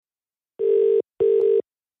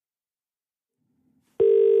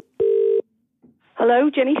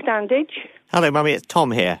Hello, Jenny Standage. Hello, Mummy, it's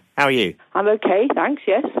Tom here. How are you? I'm okay, thanks,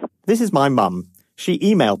 yes. This is my mum. She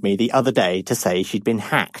emailed me the other day to say she'd been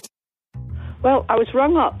hacked. Well, I was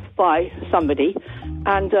rung up by somebody,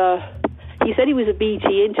 and he said he was a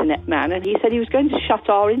BT internet man, and he said he was going to shut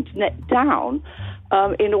our internet down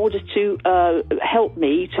in order to help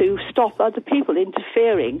me to stop other people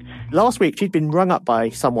interfering. Last week, she'd been rung up by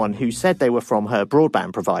someone who said they were from her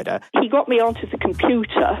broadband provider. He got me onto the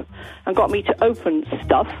computer and got me to open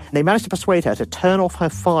stuff. They managed to persuade her to turn off her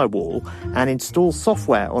firewall and install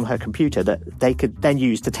software on her computer that they could then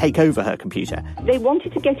use to take over her computer. They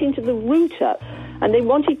wanted to get into the router, and they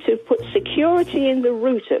wanted to put security in the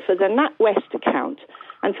router for the NatWest account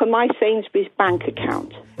and for my Sainsbury's bank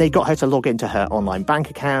account. They got her to log into her online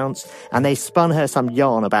bank accounts, and they spun her some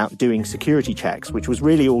yarn about doing security checks, which was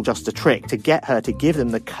really all just a trick to get her to give them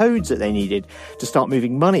the codes that they needed to start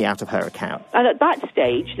moving money out of her account. And at that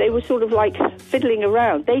stage, they were sort of like fiddling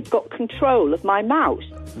around. They'd got control of my mouse.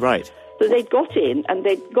 Right. So they'd got in and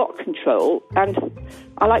they'd got control, and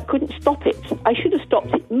I couldn't stop it. I should have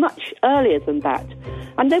stopped it much earlier than that.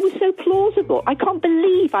 And they were so plausible. I can't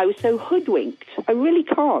believe I was so hoodwinked. I really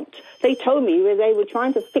can't. They told me they were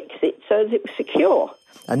trying to fix it so that it was secure.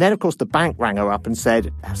 And then, of course, the bank rang her up and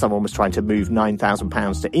said someone was trying to move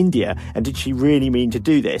 £9,000 to India. And did she really mean to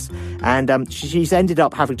do this? And she's ended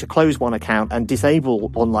up having to close one account and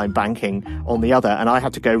disable online banking on the other. And I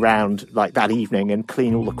had to go round like that evening and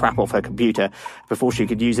clean all the crap off her computer before she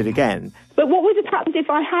could use it again. But what would have happened if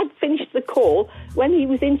I had finished the call when he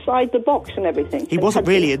was inside the box and everything? He wasn't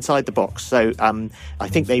really inside the box. So I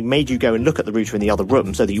think they made you go and look at the router in the other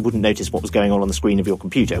room so that you wouldn't notice what was going on the screen of your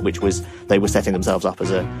computer, which was they were setting themselves up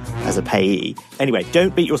as a payee. Anyway,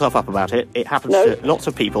 don't beat yourself up about it. It happens to lots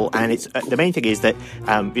of people, and it's the main thing is that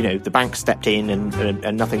the bank stepped in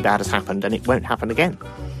and nothing bad has happened, and it won't happen again.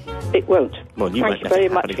 It won't. Well, Thank you very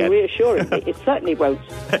much for reassuring me. It certainly won't.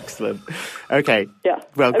 Excellent. Okay. Yeah.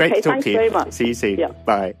 Well, great to talk to you. Thanks very much. See you soon. Yeah.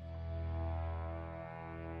 Bye.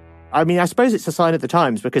 I mean, I suppose it's a sign of the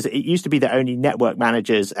times, because it used to be that only network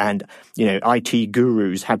managers and, IT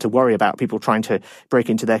gurus had to worry about people trying to break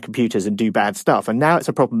into their computers and do bad stuff. And now it's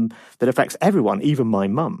a problem that affects everyone, even my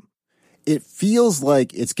mum. It feels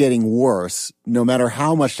like it's getting worse no matter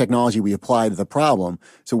how much technology we apply to the problem.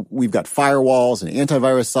 So we've got firewalls and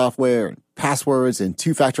antivirus software and passwords and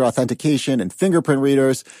two-factor authentication and fingerprint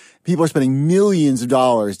readers. People are spending millions of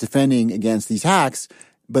dollars defending against these hacks,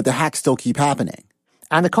 but the hacks still keep happening.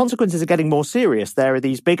 And the consequences are getting more serious. There are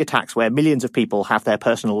these big attacks where millions of people have their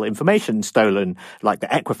personal information stolen, like the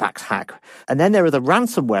Equifax hack. And then there are the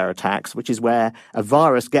ransomware attacks, which is where a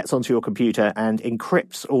virus gets onto your computer and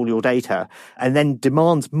encrypts all your data and then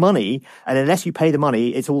demands money. And unless you pay the money,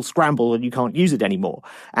 it's all scrambled and you can't use it anymore.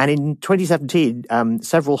 And in 2017,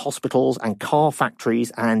 several hospitals and car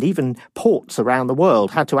factories and even ports around the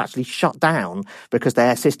world had to actually shut down because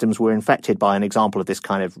their systems were infected by an example of this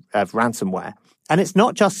kind of ransomware. And it's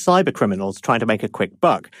not just cyber criminals trying to make a quick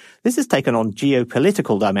buck. This has taken on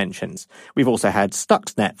geopolitical dimensions. We've also had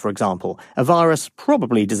Stuxnet, for example, a virus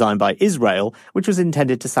probably designed by Israel, which was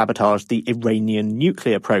intended to sabotage the Iranian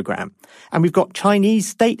nuclear program. And we've got Chinese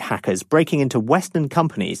state hackers breaking into Western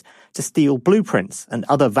companies to steal blueprints and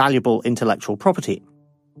other valuable intellectual property.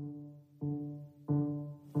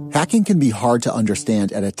 Hacking can be hard to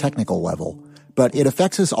understand at a technical level, but it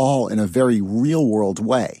affects us all in a very real-world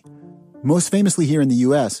way. Most famously here in the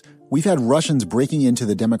U.S., we've had Russians breaking into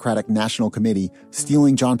the Democratic National Committee,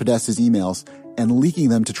 stealing John Podesta's emails, and leaking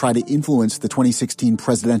them to try to influence the 2016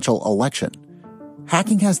 presidential election.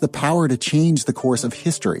 Hacking has the power to change the course of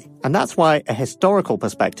history. And that's why a historical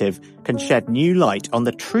perspective can shed new light on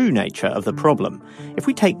the true nature of the problem. If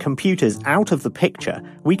we take computers out of the picture,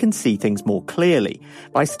 we can see things more clearly.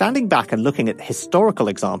 By standing back and looking at historical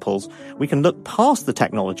examples, we can look past the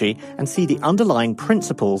technology and see the underlying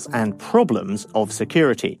principles and problems of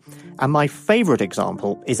security. And my favorite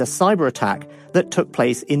example is a cyber attack that took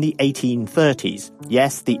place in the 1830s.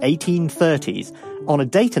 Yes, the 1830s, on a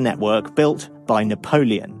data network built by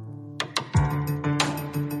Napoleon.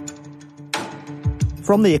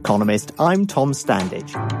 From The Economist, I'm Tom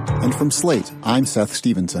Standage. And from Slate, I'm Seth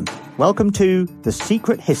Stevenson. Welcome to The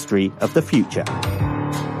Secret History of the Future.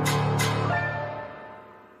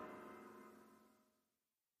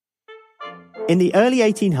 In the early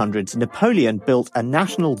 1800s, Napoleon built a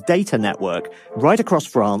national data network right across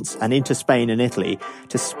France and into Spain and Italy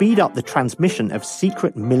to speed up the transmission of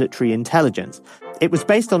secret military intelligence. It was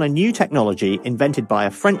based on a new technology invented by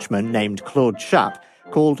a Frenchman named Claude Chappe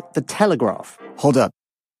called the telegraph. Hold up.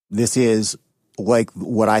 This is like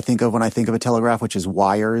what I think of when I think of a telegraph, which is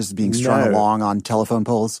wires being strung along on telephone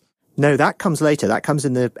poles? No, that comes later. That comes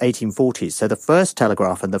in the 1840s. So the first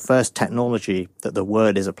telegraph and the first technology that the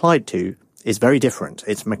word is applied to is very different.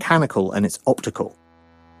 It's mechanical and it's optical.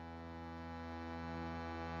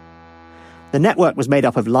 The network was made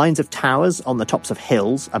up of lines of towers on the tops of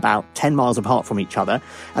hills about 10 miles apart from each other,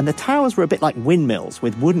 and the towers were a bit like windmills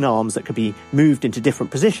with wooden arms that could be moved into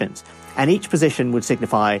different positions, and each position would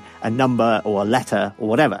signify a number or a letter or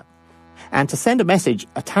whatever. And to send a message,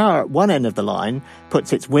 a tower at one end of the line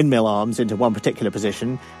puts its windmill arms into one particular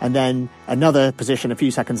position, and then another position a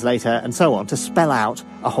few seconds later, and so on, to spell out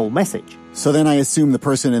a whole message. So then I assume the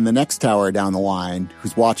person in the next tower down the line,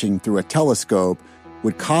 who's watching through a telescope,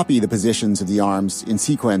 would copy the positions of the arms in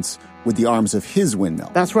sequence with the arms of his windmill.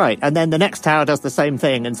 That's right. And then the next tower does the same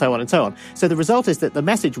thing, and so on and so on. So the result is that the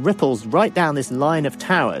message ripples right down this line of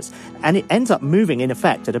towers, and it ends up moving, in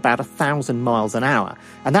effect, at about 1,000 miles an hour.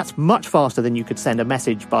 And that's much faster than you could send a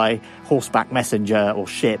message by horseback messenger or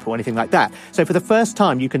ship or anything like that. So for the first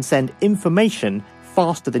time, you can send information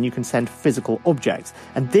faster than you can send physical objects.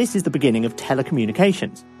 And this is the beginning of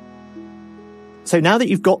telecommunications. So now that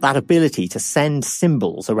you've got that ability to send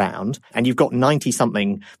symbols around, and you've got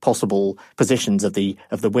 90-something possible positions of the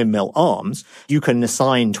windmill arms, you can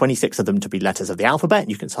assign 26 of them to be letters of the alphabet.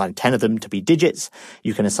 You can assign 10 of them to be digits.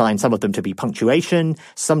 You can assign some of them to be punctuation.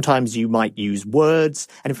 Sometimes you might use words.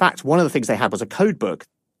 And in fact, one of the things they had was a code book.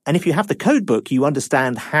 And if you have the code book, you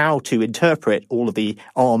understand how to interpret all of the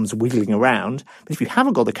arms wiggling around. But if you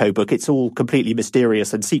haven't got the code book, it's all completely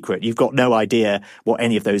mysterious and secret. You've got no idea what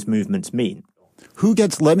any of those movements mean.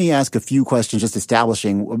 Let me ask a few questions just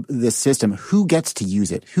establishing this system. Who gets to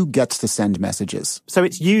use it? Who gets to send messages? So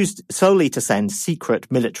it's used solely to send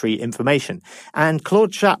secret military information. And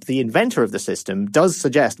Claude Chappe, the inventor of the system, does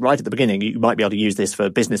suggest right at the beginning you might be able to use this for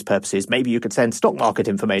business purposes. Maybe you could send stock market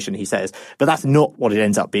information, he says. But that's not what it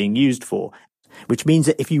ends up being used for. Which means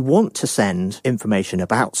that if you want to send information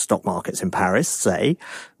about stock markets in Paris, say,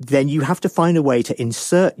 then you have to find a way to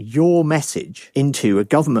insert your message into a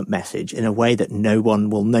government message in a way that no one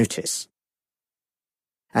will notice.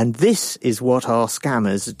 And this is what our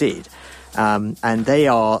scammers did. And they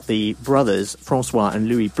are the brothers Francois and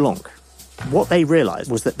Louis Blanc. What they realized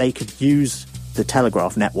was that they could use the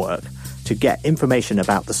telegraph network to get information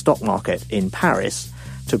about the stock market in Paris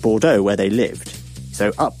to Bordeaux, where they lived.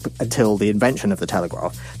 So up until the invention of the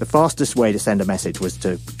telegraph, the fastest way to send a message was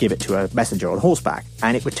to give it to a messenger on horseback.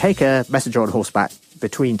 And it would take a messenger on horseback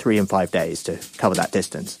between 3 and 5 days to cover that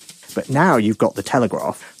distance. But now you've got the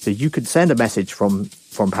telegraph, so you could send a message from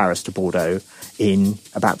Paris to Bordeaux in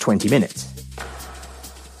about 20 minutes.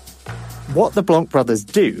 What the Blanc brothers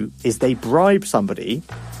do is they bribe somebody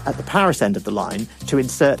at the Paris end of the line to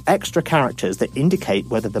insert extra characters that indicate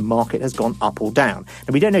whether the market has gone up or down.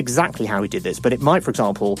 And we don't know exactly how he did this, but it might, for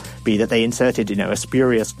example, be that they inserted, a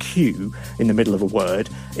spurious Q in the middle of a word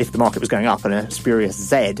if the market was going up and a spurious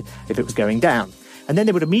Z if it was going down. And then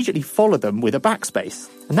they would immediately follow them with a backspace.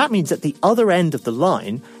 And that means at the other end of the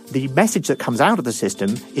line, the message that comes out of the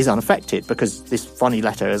system is unaffected because this funny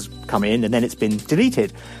letter has come in and then it's been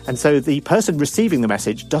deleted. And so the person receiving the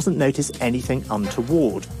message doesn't notice anything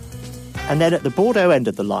untoward. And then at the Bordeaux end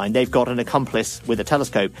of the line, they've got an accomplice with a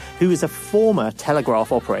telescope who is a former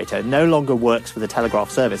telegraph operator, no longer works for the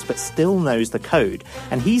telegraph service, but still knows the code.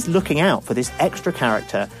 And he's looking out for this extra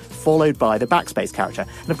character followed by the backspace character.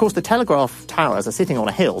 And of course, the telegraph towers are sitting on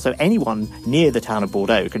a hill, so anyone near the town of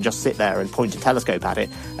Bordeaux can just sit there and point a telescope at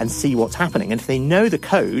it and see what's happening. And if they know the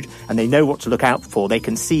code and they know what to look out for, they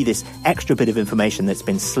can see this extra bit of information that's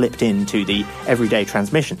been slipped into the everyday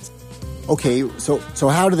transmissions. Okay, so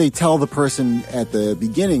how do they tell the person at the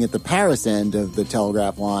beginning, at the Paris end of the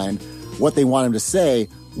telegraph line, what they want him to say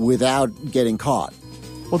without getting caught?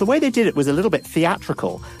 Well, the way they did it was a little bit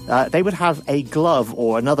theatrical. They would have a glove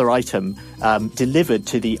or another item delivered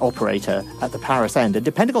to the operator at the Paris end. And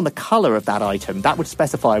depending on the color of that item, that would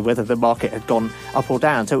specify whether the market had gone up or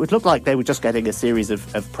down. So it would look like they were just getting a series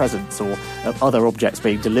of presents or other objects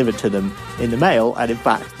being delivered to them in the mail. And in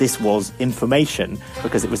fact, this was information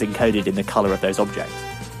because it was encoded in the color of those objects.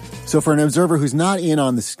 So for an observer who's not in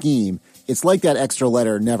on the scheme, it's like that extra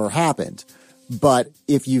letter never happened. But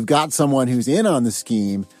if you've got someone who's in on the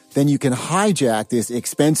scheme, then you can hijack this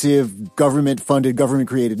expensive government-funded,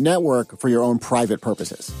 government-created network for your own private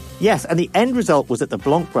purposes. Yes, and the end result was that the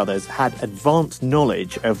Blanc brothers had advanced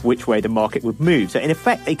knowledge of which way the market would move. So in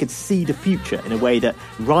effect, they could see the future in a way that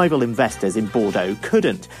rival investors in Bordeaux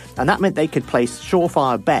couldn't. And that meant they could place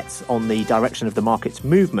surefire bets on the direction of the market's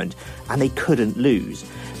movement, and they couldn't lose.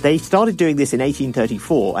 They started doing this in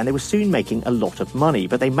 1834, and they were soon making a lot of money,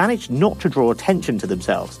 but they managed not to draw attention to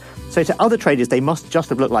themselves. So to other traders, they must just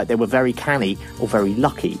have looked like they were very canny or very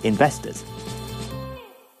lucky investors.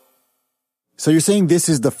 So you're saying this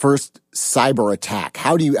is the first cyber attack.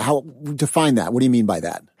 How define that? What do you mean by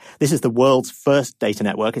that? This is the world's first data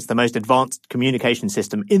network. It's the most advanced communication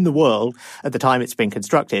system in the world at the time it's been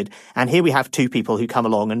constructed. And here we have two people who come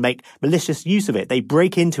along and make malicious use of it. They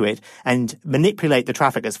break into it and manipulate the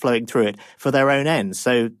traffic that's flowing through it for their own ends.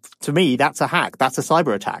 So to me, that's a hack. That's a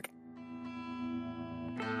cyber attack.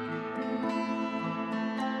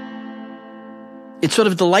 It's sort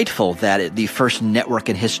of delightful that the first network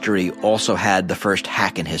in history also had the first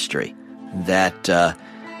hack in history, that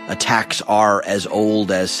attacks are as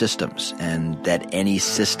old as systems, and that any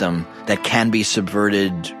system that can be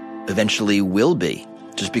subverted eventually will be,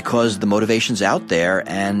 just because the motivation's out there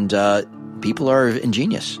and people are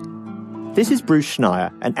ingenious. This is Bruce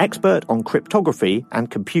Schneier, an expert on cryptography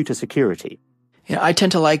and computer security. Yeah, I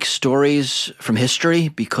tend to like stories from history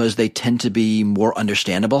because they tend to be more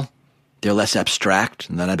understandable. They're less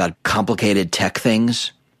abstract and then about complicated tech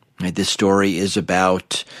things. Right? This story is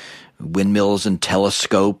about windmills and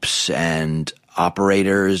telescopes and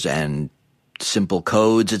operators and simple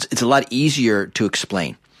codes. It's a lot easier to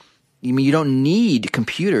explain. I mean, you don't need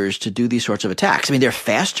computers to do these sorts of attacks. I mean, they're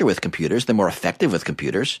faster with computers. They're more effective with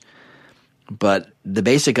computers. But the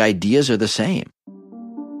basic ideas are the same.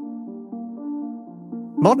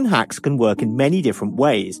 Modern hacks can work in many different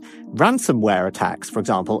ways. Ransomware attacks, for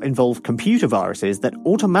example, involve computer viruses that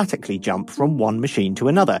automatically jump from one machine to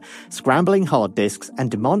another, scrambling hard disks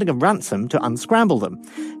and demanding a ransom to unscramble them.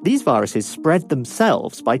 These viruses spread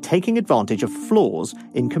themselves by taking advantage of flaws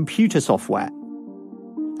in computer software.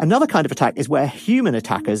 Another kind of attack is where human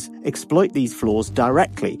attackers exploit these flaws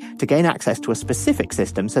directly to gain access to a specific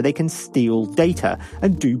system so they can steal data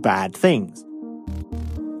and do bad things.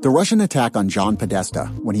 The Russian attack on John Podesta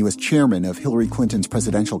when he was chairman of Hillary Clinton's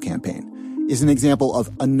presidential campaign is an example of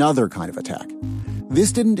another kind of attack.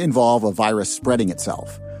 This didn't involve a virus spreading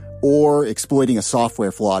itself or exploiting a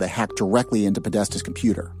software flaw to hack directly into Podesta's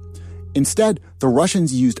computer. Instead, the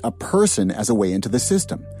Russians used a person as a way into the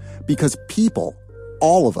system because people,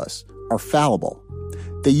 all of us, are fallible.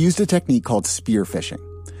 They used a technique called spear phishing.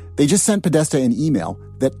 They just sent Podesta an email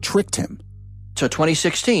that tricked him. So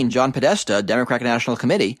 2016, John Podesta, Democratic National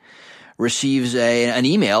Committee, receives an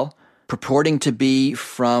email purporting to be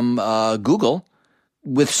from Google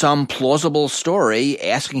with some plausible story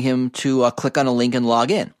asking him to click on a link and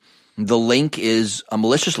log in. The link is a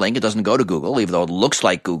malicious link. It doesn't go to Google, even though it looks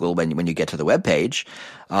like Google when you get to the web page.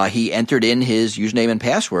 He entered in his username and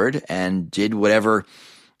password and did whatever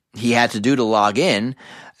he had to do to log in,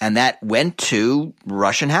 and that went to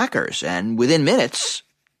Russian hackers. And within minutes,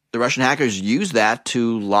 the Russian hackers used that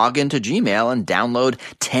to log into Gmail and download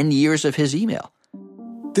 10 years of his email.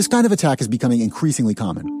 This kind of attack is becoming increasingly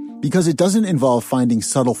common because it doesn't involve finding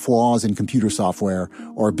subtle flaws in computer software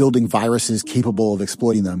or building viruses capable of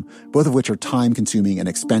exploiting them, both of which are time-consuming and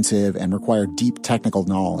expensive and require deep technical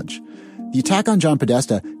knowledge. The attack on John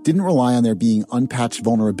Podesta didn't rely on there being unpatched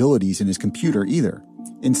vulnerabilities in his computer either.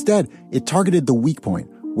 Instead, it targeted the weak point,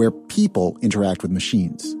 where people interact with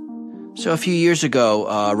machines. So a few years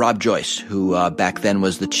ago, Rob Joyce, who back then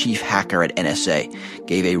was the chief hacker at NSA,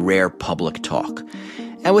 gave a rare public talk.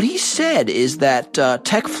 And what he said is that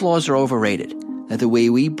tech flaws are overrated, that the way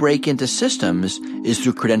we break into systems is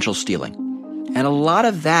through credential stealing. And a lot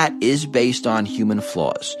of that is based on human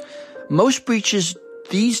flaws. Most breaches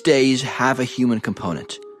these days have a human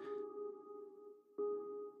component.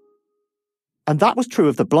 And that was true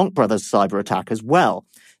of the Blanc brothers' cyber attack as well.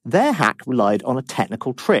 Their hack relied on a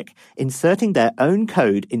technical trick, inserting their own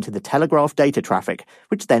code into the Telegraph data traffic,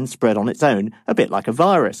 which then spread on its own, a bit like a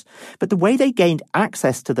virus. But the way they gained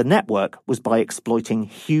access to the network was by exploiting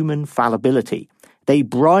human fallibility. They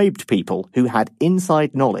bribed people who had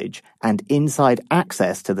inside knowledge and inside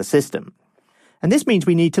access to the system. And this means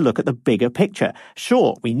we need to look at the bigger picture.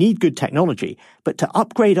 Sure, we need good technology, but to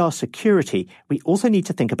upgrade our security, we also need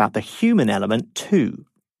to think about the human element too.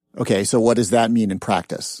 Okay, so what does that mean in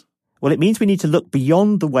practice? Well, it means we need to look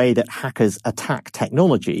beyond the way that hackers attack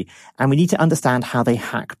technology, and we need to understand how they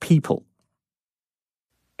hack people.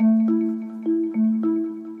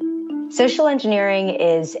 Social engineering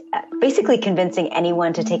is basically convincing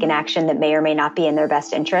anyone to take an action that may or may not be in their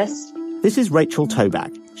best interest. This is Rachel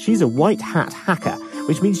Toback. She's a white hat hacker,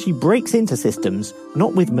 which means she breaks into systems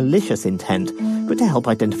not with malicious intent, but to help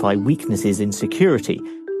identify weaknesses in security.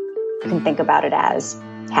 You can think about it as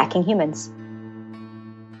hacking humans.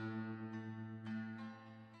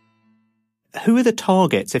 Who are the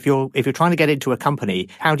targets? If you're trying to get into a company,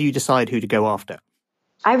 how do you decide who to go after?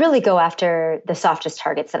 I really go after the softest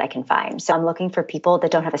targets that I can find. So I'm looking for people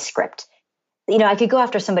that don't have a script. I could go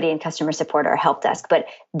after somebody in customer support or help desk, but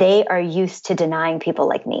they are used to denying people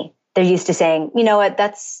like me. They're used to saying, you know what,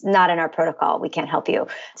 that's not in our protocol. We can't help you.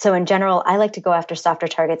 So in general, I like to go after softer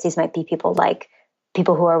targets. These might be people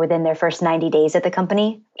who are within their first 90 days at the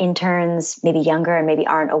company, interns, maybe younger, and maybe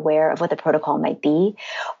aren't aware of what the protocol might be.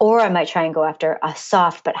 Or I might try and go after a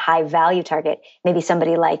soft but high value target, maybe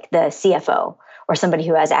somebody like the CFO or somebody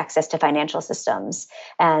who has access to financial systems.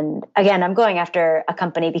 And again, I'm going after a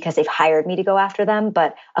company because they've hired me to go after them,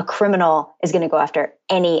 but a criminal is going to go after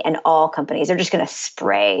any and all companies. They're just going to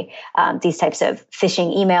spray these types of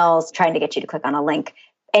phishing emails, trying to get you to click on a link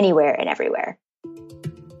anywhere and everywhere.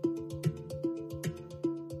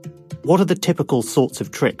 What are the typical sorts of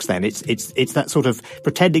tricks then? It's that sort of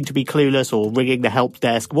pretending to be clueless or ringing the help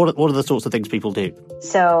desk. What are the sorts of things people do?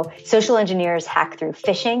 So social engineers hack through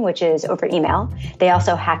phishing, which is over email. They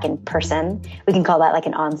also hack in person. We can call that like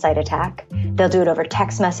an on-site attack. They'll do it over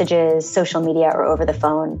text messages, social media, or over the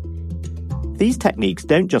phone. These techniques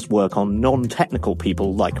don't just work on non-technical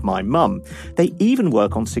people like my mum. They even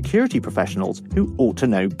work on security professionals who ought to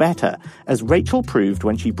know better, as Rachel proved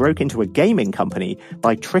when she broke into a gaming company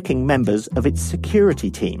by tricking members of its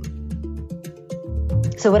security team.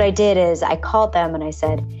 So what I did is I called them and I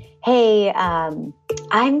said, hey,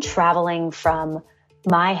 I'm traveling from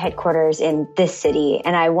my headquarters in this city,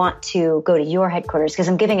 and I want to go to your headquarters because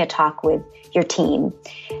I'm giving a talk with your team.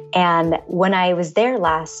 And when I was there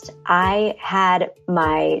last, I had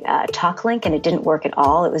my talk link and it didn't work at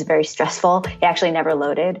all. It was very stressful. It actually never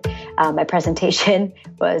loaded. My presentation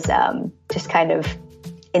was just kind of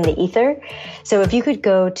in the ether. So if you could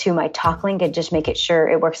go to my talk link and just make it sure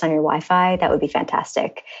it works on your Wi-Fi, that would be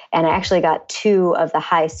fantastic. And I actually got 2 of the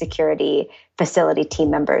high security facility team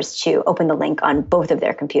members to open the link on both of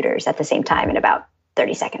their computers at the same time in about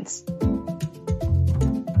 30 seconds.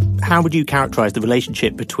 How would you characterize the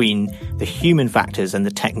relationship between the human factors and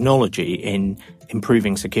the technology in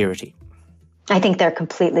improving security? I think they're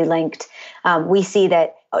completely linked. We see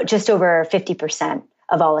that just over 50%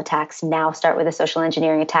 of all attacks now start with a social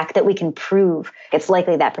engineering attack that we can prove. It's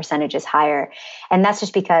likely that percentage is higher. And that's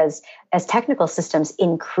just because as technical systems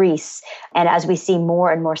increase and as we see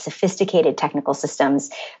more and more sophisticated technical systems,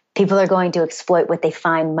 people are going to exploit what they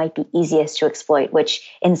find might be easiest to exploit, which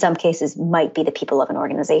in some cases might be the people of an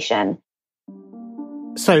organization.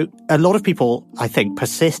 So a lot of people, I think,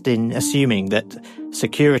 persist in assuming that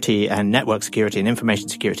security and network security and information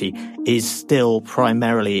security is still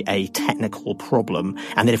primarily a technical problem,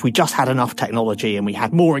 and that if we just had enough technology and we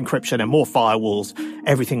had more encryption and more firewalls,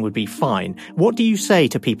 everything would be fine. What do you say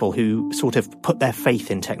to people who sort of put their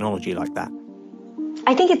faith in technology like that?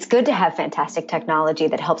 I think it's good to have fantastic technology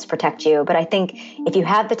that helps protect you. But I think if you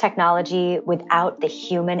have the technology without the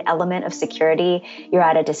human element of security, you're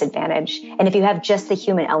at a disadvantage. And if you have just the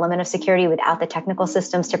human element of security without the technical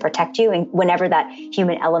systems to protect you, and whenever that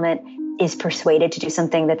human element is persuaded to do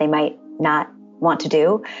something that they might not want to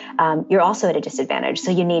do, you're also at a disadvantage. So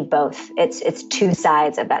you need both. It's 2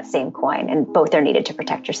 sides of that same coin, and both are needed to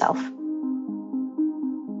protect yourself.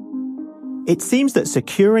 It seems that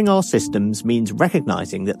securing our systems means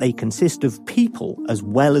recognizing that they consist of people as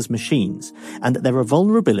well as machines, and that there are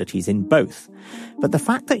vulnerabilities in both. But the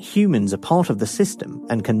fact that humans are part of the system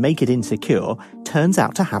and can make it insecure turns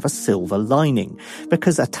out to have a silver lining,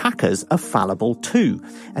 because attackers are fallible too,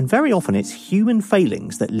 and very often it's human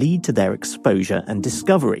failings that lead to their exposure and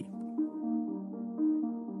discovery.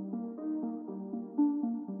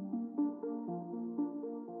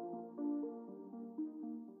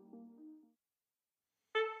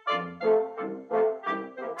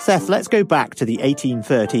 Seth, let's go back to the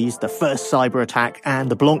 1830s, the first cyber attack, and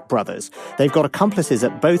the Blanc brothers. They've got accomplices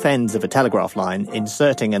at both ends of a telegraph line,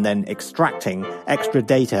 inserting and then extracting extra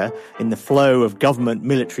data in the flow of government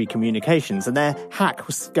military communications, and their hack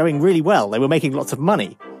was going really well. They were making lots of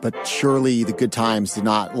money. But surely the good times did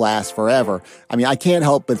not last forever. I mean, I can't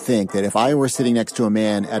help but think that if I were sitting next to a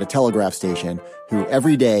man at a telegraph station who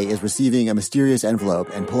every day is receiving a mysterious envelope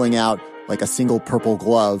and pulling out like a single purple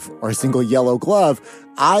glove or a single yellow glove,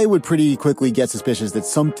 I would pretty quickly get suspicious that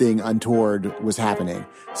something untoward was happening.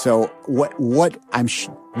 So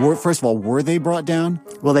first of all, were they brought down?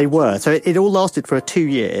 Well, they were. So it all lasted for 2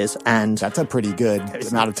 years, and that's a pretty good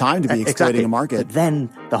amount of time to be exploiting a market. But then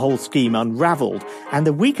the whole scheme unraveled. And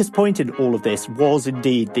the weakest point in all of this was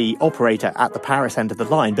indeed the operator at the Paris end of the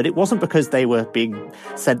line. But it wasn't because they were being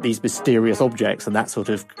sent these mysterious objects and that sort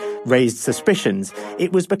of raised suspicions.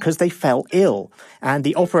 It was because they fell ill. And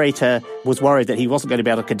the operator was worried that he wasn't going to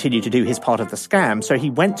be able to continue to do his part of the scam, so he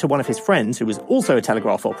went to one of his friends, who was also a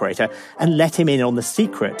telegraph operator, and let him in on the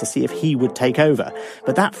secret to see if he would take over.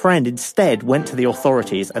 But that friend instead went to the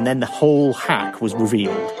authorities, and then the whole hack was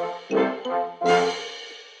revealed.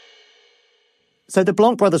 So the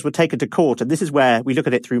Blanc brothers were taken to court, and this is where we look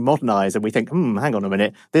at it through modern eyes and we think, hang on a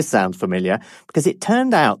minute, this sounds familiar, because it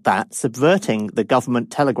turned out that subverting the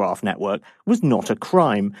government telegraph network was not a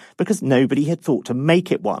crime, because nobody had thought to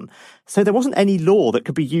make it one. So there wasn't any law that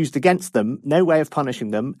could be used against them, no way of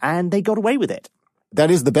punishing them, and they got away with it. That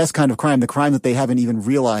is the best kind of crime, the crime that they haven't even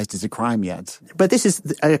realized is a crime yet. But this is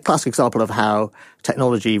a classic example of how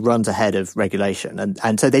technology runs ahead of regulation.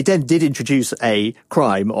 And so they then did introduce a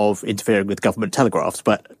crime of interfering with government telegraphs,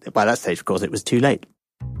 but by that stage, of course, it was too late.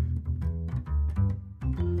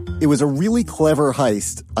 It was a really clever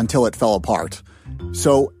heist until it fell apart.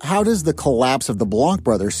 So how does the collapse of the Blanc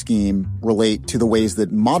brothers scheme relate to the ways that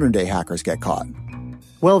modern-day hackers get caught?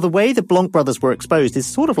 Well, the way the Blanc brothers were exposed is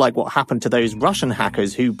sort of like what happened to those Russian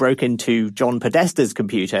hackers who broke into John Podesta's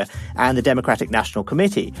computer and the Democratic National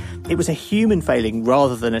Committee. It was a human failing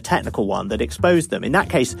rather than a technical one that exposed them. In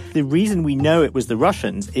that case, the reason we know it was the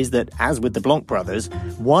Russians is that, as with the Blanc brothers,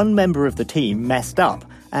 one member of the team messed up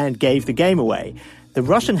and gave the game away. The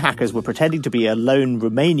Russian hackers were pretending to be a lone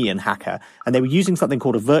Romanian hacker, and they were using something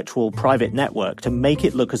called a virtual private network to make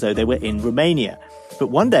it look as though they were in Romania. But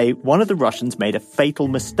one day, one of the Russians made a fatal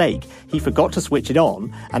mistake. He forgot to switch it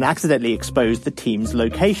on and accidentally exposed the team's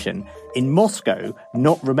location in Moscow,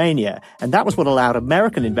 not Romania. And that was what allowed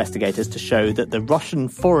American investigators to show that the Russian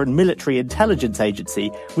Foreign Military Intelligence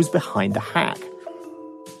Agency was behind the hack.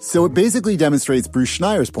 So it basically demonstrates Bruce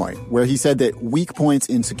Schneier's point, where he said that weak points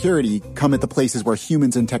in security come at the places where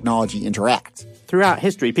humans and technology interact. Throughout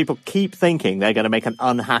history, people keep thinking they're going to make an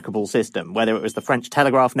unhackable system, whether it was the French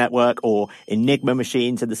telegraph network or Enigma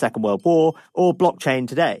machines in the Second World War or blockchain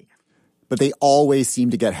today. But they always seem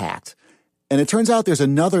to get hacked. And it turns out there's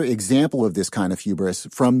another example of this kind of hubris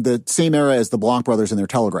from the same era as the Blanc brothers and their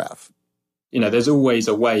telegraph. You know, there's always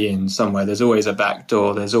a way in somewhere. There's always a back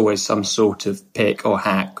door. There's always some sort of pick or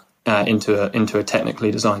hack into a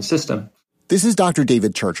technically designed system. This is Dr.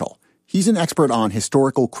 David Churchill. He's an expert on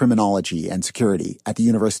historical criminology and security at the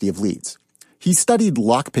University of Leeds. He studied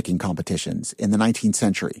lockpicking competitions in the 19th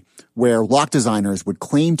century, where lock designers would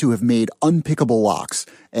claim to have made unpickable locks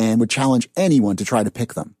and would challenge anyone to try to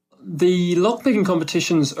pick them. The lockpicking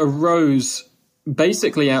competitions arose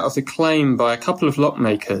basically out of the claim by a couple of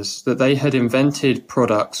lockmakers that they had invented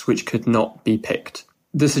products which could not be picked.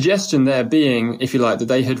 The suggestion there being, if you like, that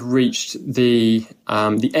they had reached the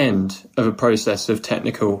end of a process of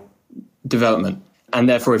technical development. And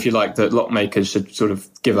therefore, if you like, that lockmakers should sort of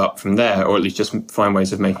give up from there, or at least just find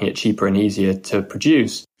ways of making it cheaper and easier to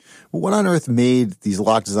produce. Well, what on earth made these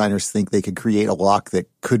lock designers think they could create a lock that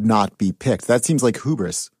could not be picked? That seems like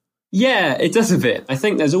hubris. Yeah, it does a bit. I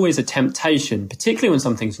think there's always a temptation, particularly when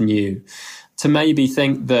something's new, to maybe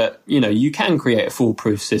think that, you know, you can create a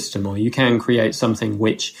foolproof system, or you can create something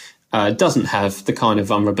which doesn't have the kind of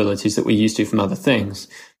vulnerabilities that we're used to from other things.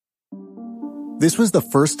 This was the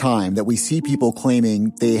first time that we see people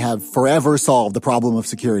claiming they have forever solved the problem of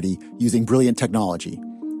security using brilliant technology.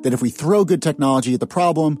 That if we throw good technology at the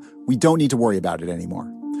problem, we don't need to worry about it anymore.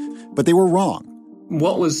 But they were wrong.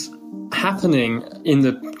 What was happening in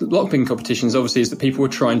the lockpicking competitions, obviously, is that people were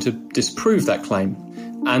trying to disprove that claim.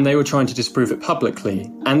 And they were trying to disprove it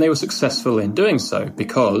publicly. And they were successful in doing so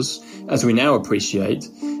because, as we now appreciate,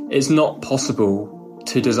 it's not possible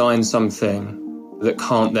to design something that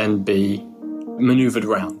can't then be maneuvered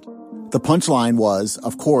around. The punchline was,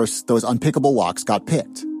 of course, those unpickable locks got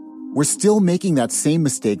picked. We're still making that same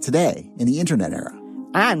mistake today in the internet era.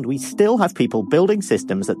 And we still have people building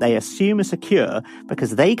systems that they assume are secure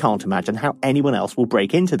because they can't imagine how anyone else will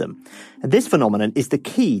break into them. And this phenomenon is the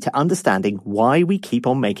key to understanding why we keep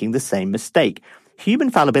on making the same mistake. Human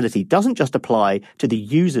fallibility doesn't just apply to the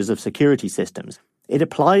users of security systems. It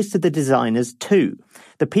applies to the designers too.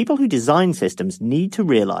 The people who design systems need to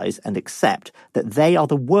realize and accept that they are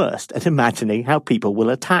the worst at imagining how people will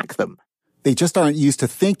attack them. They just aren't used to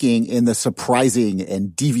thinking in the surprising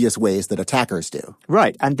and devious ways that attackers do.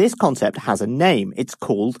 Right, and this concept has a name. It's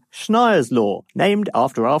called Schneier's Law, named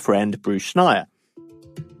after our friend Bruce Schneier.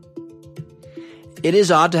 It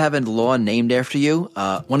is odd to have a law named after you.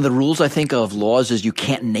 One of the rules, I think, of laws is you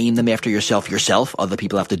can't name them after yourself. Other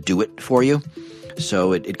people have to do it for you.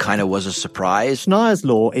 So it kind of was a surprise. Schneier's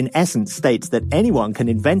Law, in essence, states that anyone can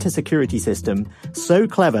invent a security system so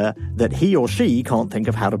clever that he or she can't think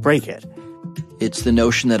of how to break it. It's the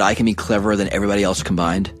notion that I can be cleverer than everybody else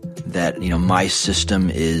combined, that, my system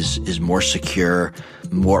is more secure,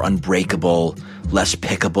 more unbreakable, less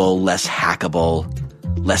pickable, less hackable,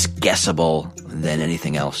 less guessable than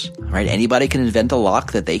anything else, right? Anybody can invent a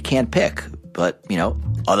lock that they can't pick, but,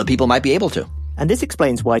 other people might be able to. And this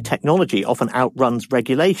explains why technology often outruns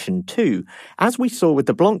regulation, too. As we saw with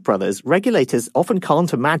the Blanc brothers, regulators often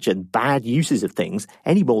can't imagine bad uses of things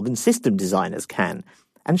any more than system designers can.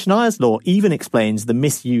 And Shania's law even explains the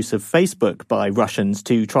misuse of Facebook by Russians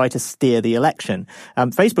to try to steer the election.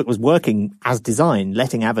 Facebook was working as designed,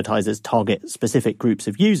 letting advertisers target specific groups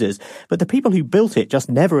of users, but the people who built it just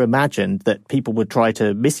never imagined that people would try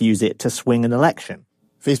to misuse it to swing an election.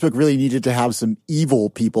 Facebook really needed to have some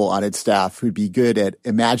evil people on its staff who'd be good at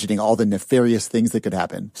imagining all the nefarious things that could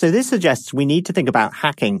happen. So this suggests we need to think about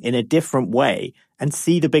hacking in a different way and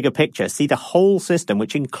see the bigger picture, see the whole system,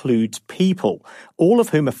 which includes people, all of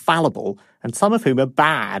whom are fallible and some of whom are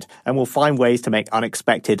bad and will find ways to make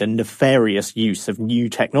unexpected and nefarious use of new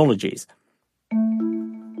technologies.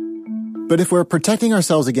 But if we're protecting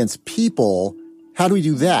ourselves against people, how do we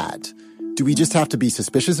do that? Do we just have to be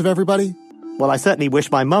suspicious of everybody? Well, I certainly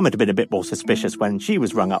wish my mum had been a bit more suspicious when she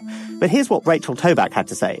was rung up. But here's what Rachel Toback had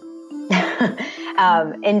to say.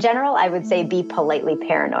 In general, I would say be politely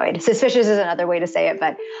paranoid. Suspicious is another way to say it,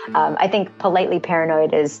 but I think politely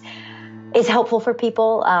paranoid is helpful for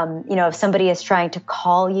people. If somebody is trying to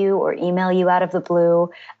call you or email you out of the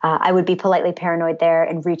blue, I would be politely paranoid there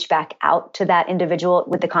and reach back out to that individual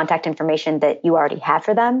with the contact information that you already have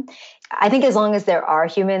for them. I think as long as there are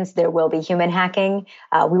humans, there will be human hacking.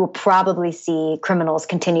 We will probably see criminals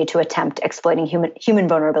continue to attempt exploiting human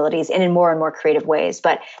vulnerabilities in more and more creative ways.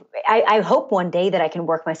 But I hope one day that I can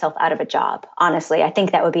work myself out of a job. Honestly, I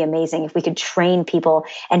think that would be amazing if we could train people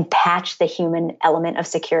and patch the human element of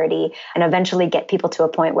security and eventually get people to a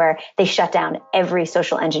point where they shut down every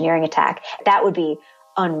social engineering attack. That would be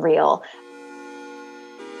unreal.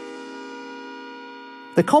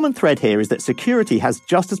 The common thread here is that security has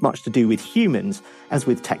just as much to do with humans as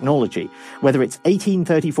with technology. Whether it's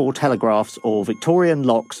 1834 telegraphs or Victorian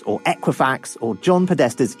locks or Equifax or John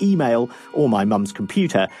Podesta's email or my mum's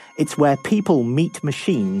computer, it's where people meet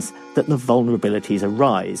machines that the vulnerabilities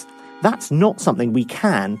arise. That's not something we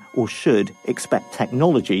can or should expect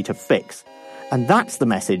technology to fix. And that's the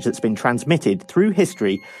message that's been transmitted through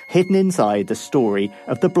history, hidden inside the story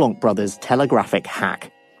of the Blanc brothers' telegraphic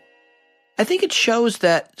hack. I think it shows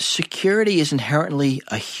that security is inherently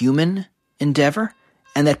a human endeavor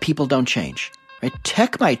and that people don't change. Right?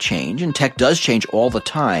 Tech might change, and tech does change all the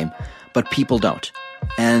time, but people don't.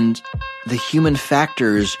 And the human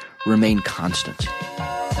factors remain constant.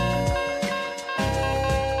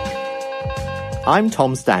 I'm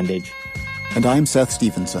Tom Standage. And I'm Seth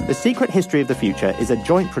Stevenson. The Secret History of the Future is a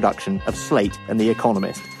joint production of Slate and The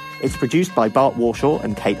Economist. It's produced by Bart Warshaw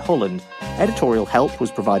and Kate Holland. Editorial help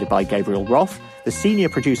was provided by Gabriel Roth. The senior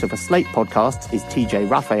producer for Slate Podcasts is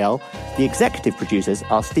TJ Raphael. The executive producers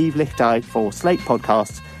are Steve Lichtai for Slate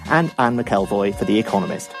Podcasts and Anne McElvoy for The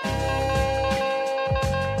Economist.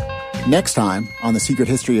 Next time on The Secret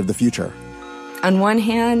History of the Future. On one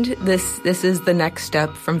hand, this is the next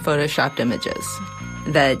step from photoshopped images.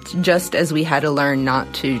 That just as we had to learn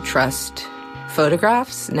not to trust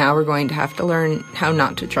photographs, now we're going to have to learn how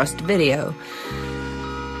not to trust video.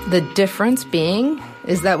 The difference being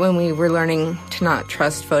is that when we were learning to not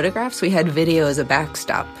trust photographs, we had video as a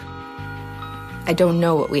backstop. I don't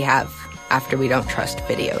know what we have after we don't trust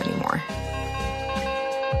video anymore.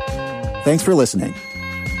 Thanks for listening.